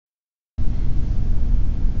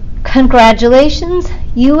Congratulations,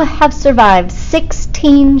 you have survived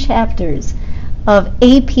 16 chapters of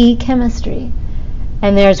AP Chemistry.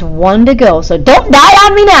 And there's one to go, so don't die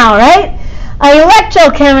on me now, right?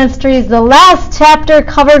 Electrochemistry is the last chapter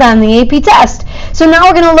covered on the AP test. So now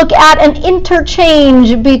we're going to look at an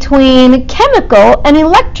interchange between chemical and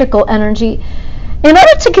electrical energy. In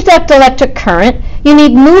order to conduct electric current, you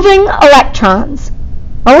need moving electrons.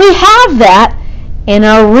 Well, we have that in a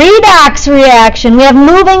redox reaction. We have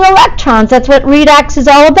moving electrons. That's what redox is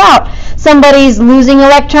all about. Somebody's losing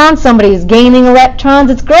electrons, somebody's gaining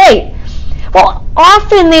electrons. It's great. Well,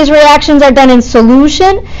 often these reactions are done in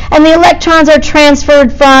solution, and the electrons are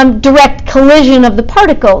transferred from direct collision of the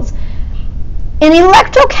particles. In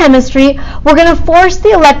electrochemistry, we're going to force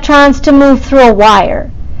the electrons to move through a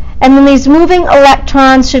wire, and then these moving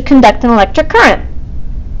electrons should conduct an electric current.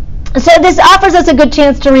 So this offers us a good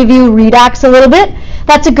chance to review redox a little bit.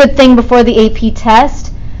 That's a good thing before the AP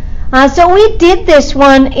test. So we did this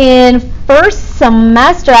one in first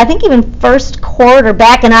semester, I think even first quarter,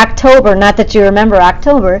 back in October, not that you remember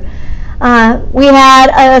October. We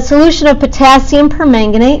had a solution of potassium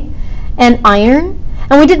permanganate and iron,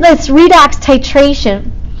 and we did this redox titration.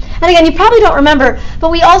 And again, you probably don't remember, but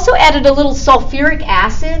we also added a little sulfuric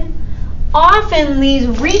acid. Often these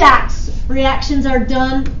redox reactions are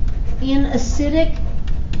done in acidic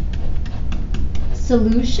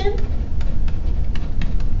solution.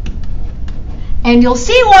 And you'll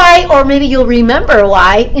see why, or maybe you'll remember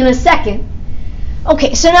why in a second.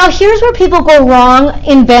 Okay, so now here's where people go wrong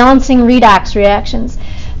in balancing redox reactions.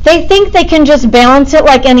 They think they can just balance it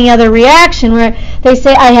like any other reaction, where they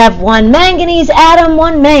say, I have one manganese atom,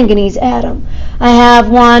 one manganese atom. I have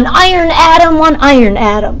one iron atom, one iron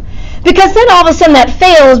atom. Because then all of a sudden that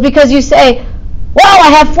fails, because you say, well, I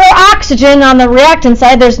have 4 oxygen on the reactant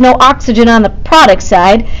side, there's no oxygen on the product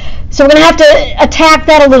side, so we're going to have to attack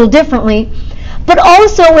that a little differently. But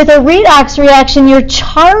also with a redox reaction, your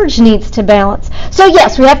charge needs to balance. So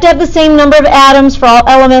yes, we have to have the same number of atoms for all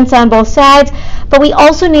elements on both sides, but we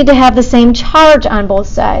also need to have the same charge on both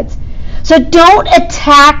sides. So don't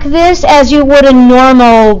attack this as you would a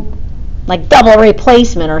normal, like double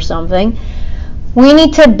replacement or something. We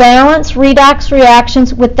need to balance redox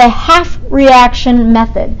reactions with the half reaction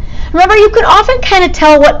method. Remember, you can often kind of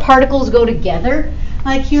tell what particles go together.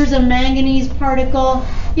 Like here's a manganese particle,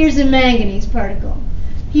 here's a manganese particle.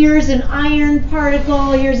 Here's an iron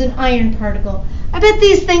particle, here's an iron particle. I bet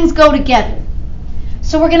these things go together.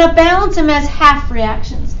 So we're going to balance them as half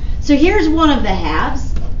reactions. So here's one of the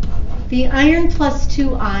halves. The iron plus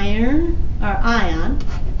 2 iron, or ion,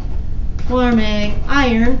 forming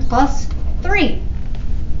iron plus 3.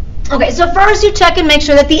 Okay, so first you check and make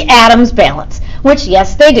sure that the atoms balance, which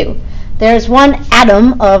yes, they do. There's one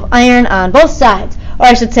atom of iron on both sides, or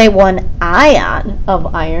I should say one ion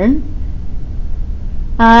of iron.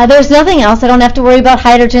 There's nothing else. I don't have to worry about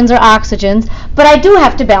hydrogens or oxygens, but I do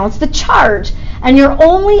have to balance the charge. And your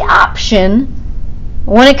only option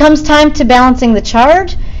when it comes time to balancing the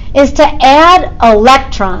charge is to add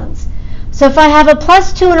electrons. So if I have a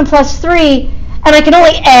plus 2 and a plus 3, and I can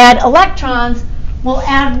only add electrons, we'll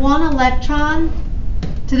add 1 electron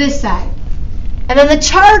to this side. And then the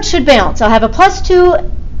charge should balance. I'll have a plus 2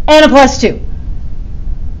 and a plus 2.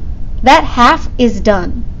 That half is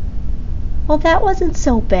done. Well, that wasn't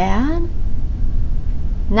so bad.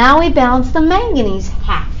 Now we balance the manganese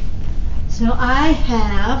half. So I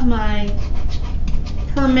have my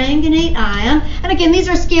permanganate ion. And again, these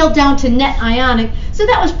are scaled down to net ionic. So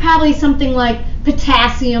that was probably something like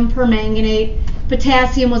potassium permanganate.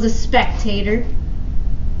 Potassium was a spectator.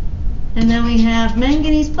 And then we have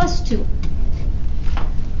manganese plus 2.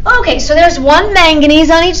 Okay, so there's 1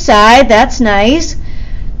 manganese on each side. That's nice.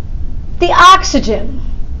 The oxygen.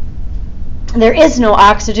 There is no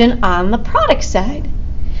oxygen on the product side.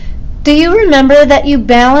 Do you remember that you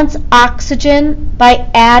balance oxygen by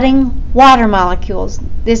adding water molecules?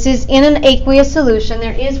 This is in an aqueous solution.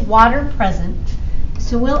 There is water present.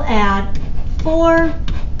 So we'll add 4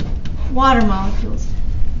 water molecules.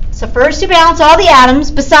 So first you balance all the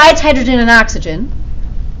atoms besides hydrogen and oxygen.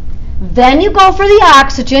 Then you go for the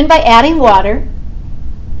oxygen by adding water.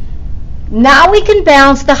 Now we can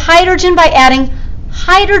balance the hydrogen by adding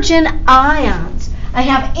hydrogen ions. I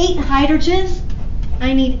have 8 hydrogens.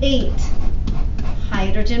 I need 8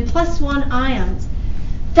 hydrogen plus 1 ions.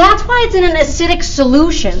 That's why it's in an acidic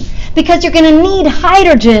solution, because you're going to need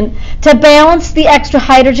hydrogen to balance the extra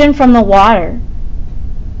hydrogen from the water.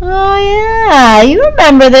 Oh yeah, you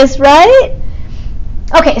remember this, right?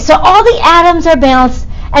 Okay, so all the atoms are balanced,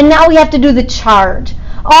 and now we have to do the charge.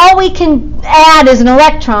 All we can add is an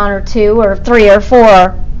electron or 2 or 3 or 4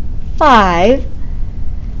 or 5.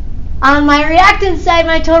 On my reactant side,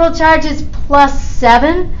 my total charge is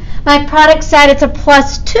 +7. My product side, it's a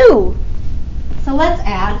 +2. So let's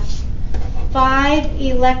add 5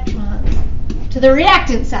 electrons to the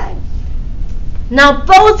reactant side. Now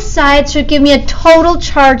both sides should give me a total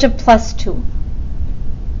charge of +2.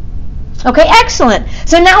 Okay, excellent.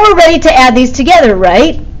 So now we're ready to add these together,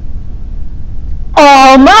 right?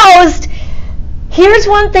 Almost. Here's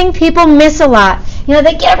one thing people miss a lot. You know,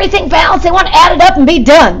 they get everything balanced, they want to add it up and be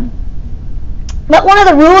done. But one of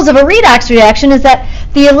the rules of a redox reaction is that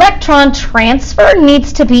the electron transfer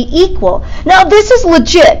needs to be equal. Now this is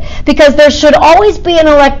legit because there should always be an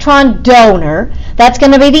electron donor. That's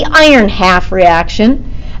going to be the iron half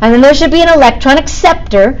reaction. And then there should be an electron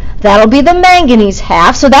acceptor. That'll be the manganese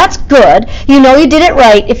half. So that's good. You know you did it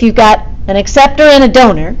right if you've got an acceptor and a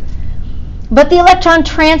donor. But the electron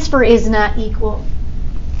transfer is not equal.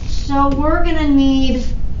 So we're going to need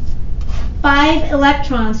 5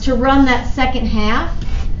 electrons to run that second half.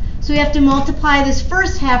 So we have to multiply this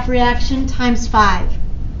first half reaction times 5.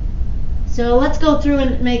 So let's go through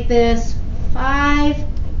and make this 5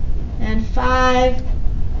 and 5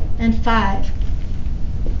 and 5.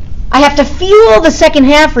 I have to fuel the second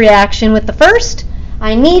half reaction with the first.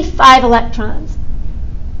 I need 5 electrons.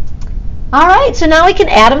 All right, so now we can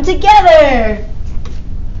add them together.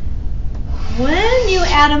 When you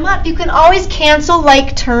add them up, you can always cancel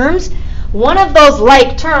like terms. One of those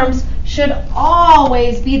like terms should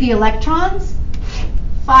always be the electrons.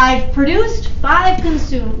 5 produced, 5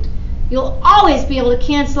 consumed. You'll always be able to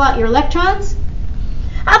cancel out your electrons.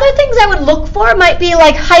 Other things I would look for might be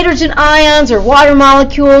like hydrogen ions or water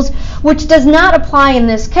molecules, which does not apply in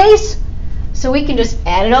this case. So we can just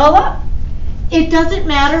add it all up. It doesn't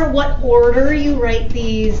matter what order you write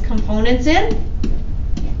these components in.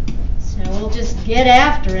 So we'll just get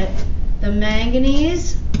after it. The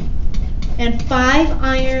manganese and 5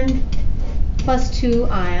 iron plus 2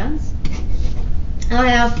 ions. I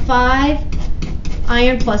have 5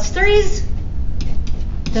 iron plus 3s,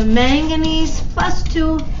 the manganese plus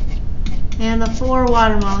 2, and the 4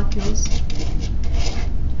 water molecules.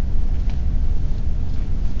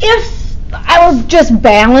 If I were just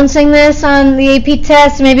balancing this on the AP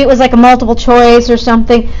test, maybe it was like a multiple choice or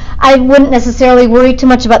something, I wouldn't necessarily worry too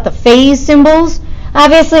much about the phase symbols.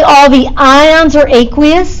 Obviously all the ions are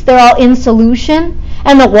aqueous, they're all in solution,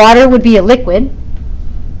 and the water would be a liquid.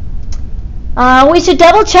 We should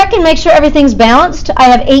double check and make sure everything's balanced. I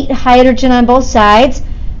have 8 hydrogen on both sides,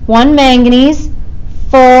 1 manganese,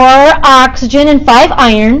 4 oxygen, and 5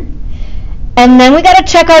 iron. And then we got to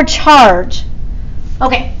check our charge.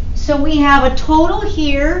 Okay, so we have a total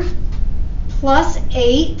here plus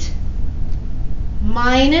 8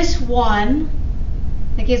 minus 1.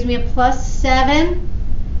 That gives me a plus 7.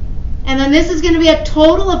 And then this is going to be a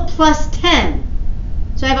total of plus 10.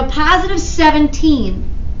 So I have a positive 17.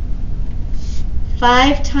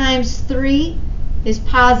 5 times 3 is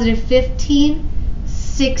positive 15.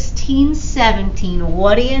 16, 17.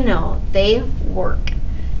 What do you know? They work.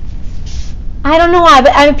 I don't know why,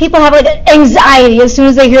 but people have like anxiety as soon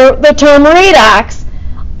as they hear the term redox.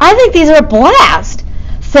 I think these are a blast.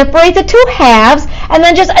 Separate the 2 halves and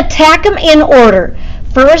then just attack them in order.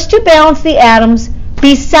 First to balance the atoms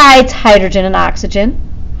besides hydrogen and oxygen.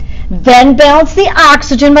 Then balance the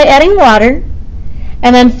oxygen by adding water.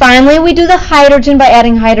 And then finally we do the hydrogen by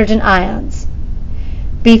adding hydrogen ions.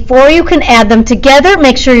 Before you can add them together,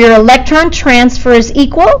 make sure your electron transfer is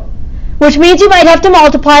equal, which means you might have to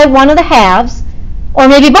multiply one of the halves, or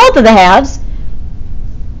maybe both of the halves.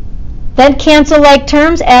 Then cancel like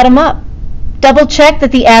terms, add them up. Double check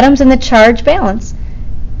that the atoms and the charge balance.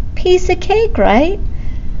 Piece of cake, right?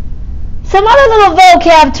 Some other little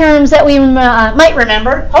vocab terms that we might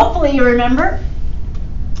remember. Hopefully you remember.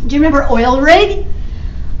 Do you remember oil rig?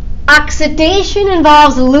 Oxidation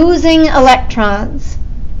involves losing electrons.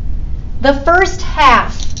 The first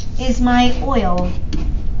half is my oil.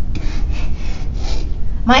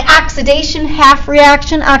 My oxidation half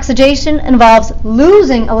reaction, oxidation involves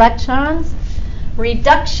losing electrons.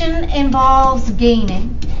 Reduction involves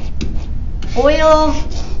gaining. Oil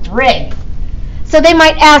rig. So they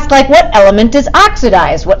might ask, like, what element is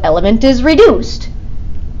oxidized? What element is reduced?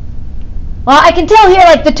 Well, I can tell here,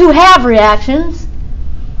 like, the 2 half reactions.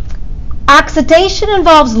 Oxidation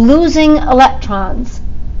involves losing electrons.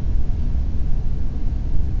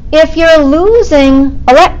 If you're losing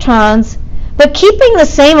electrons, but keeping the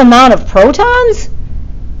same amount of protons,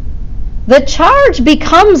 the charge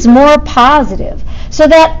becomes more positive. So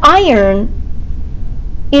that iron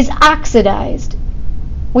is oxidized.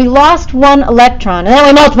 We lost 1 electron, and then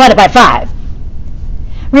we multiplied it by 5.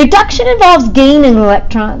 Reduction involves gaining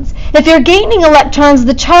electrons. If you're gaining electrons,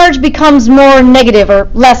 the charge becomes more negative or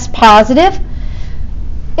less positive.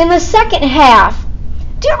 In the second half,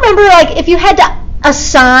 do you remember, like, if you had to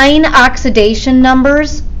assign oxidation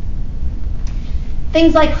numbers?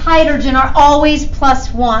 Things like hydrogen are always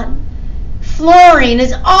 +1. Fluorine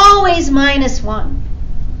is always -1.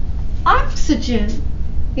 Oxygen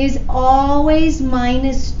is always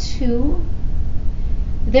 -2.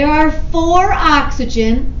 There are 4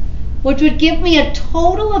 oxygen, which would give me a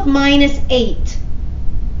total of -8.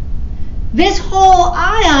 This whole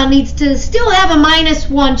ion needs to still have a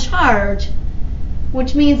 -1 charge,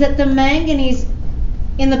 which means that the manganese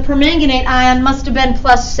in the permanganate ion must have been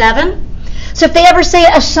 +7. So if they ever say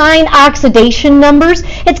assign oxidation numbers,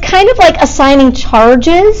 it's kind of like assigning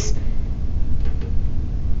charges.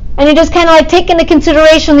 And you just kind of like take into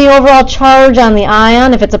consideration the overall charge on the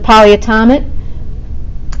ion if it's a polyatomic.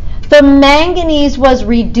 The manganese was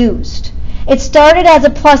reduced. It started as a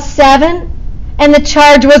 +7 and the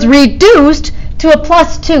charge was reduced to a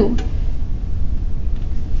 +2.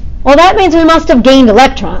 Well, that means we must have gained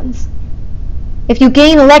electrons. If you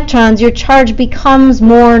gain electrons, your charge becomes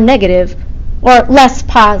more negative or less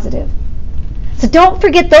positive. So don't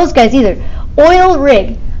forget those guys either. Oil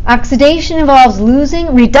rig. Oxidation involves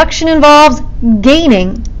losing. Reduction involves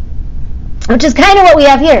gaining, which is kind of what we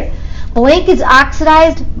have here. Blank is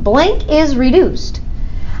oxidized. Blank is reduced.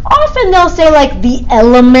 Often they'll say like the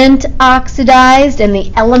element oxidized and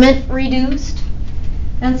the element reduced.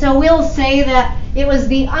 And so we'll say that it was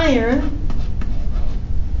the iron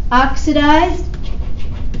oxidized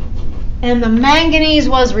and the manganese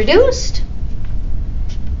was reduced.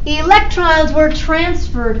 Electrons were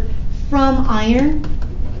transferred from iron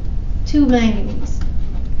to manganese.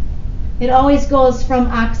 It always goes from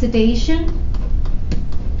oxidation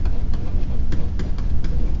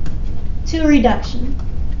to reduction.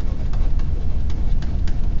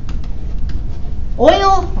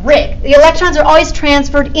 Oil rig. The electrons are always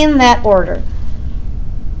transferred in that order.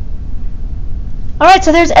 Alright,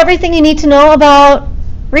 so there's everything you need to know about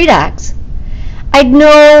redox. I'd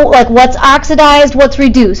know like what's oxidized, what's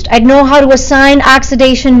reduced. I'd know how to assign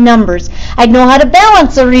oxidation numbers. I'd know how to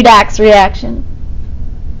balance a redox reaction.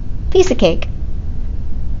 Piece of cake.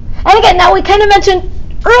 And again, now we kind of mentioned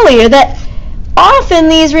earlier that often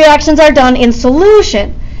these reactions are done in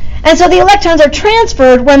solution. And so the electrons are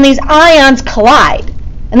transferred when these ions collide.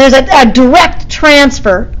 And there's a direct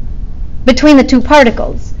transfer between the two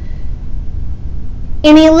particles.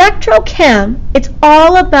 In electrochem, it's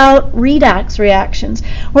all about redox reactions.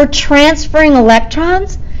 We're transferring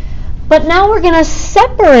electrons, but now we're going to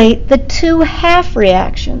separate the two half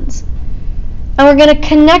reactions. And we're going to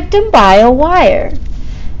connect them by a wire.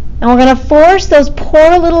 And we're going to force those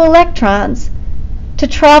poor little electrons to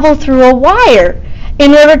travel through a wire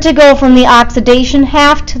in order to go from the oxidation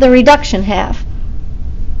half to the reduction half.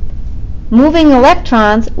 Moving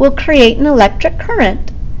electrons will create an electric current.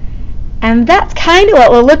 And that's kind of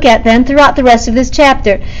what we'll look at then throughout the rest of this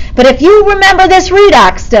chapter. But if you remember this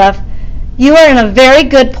redox stuff, you are in a very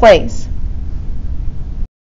good place.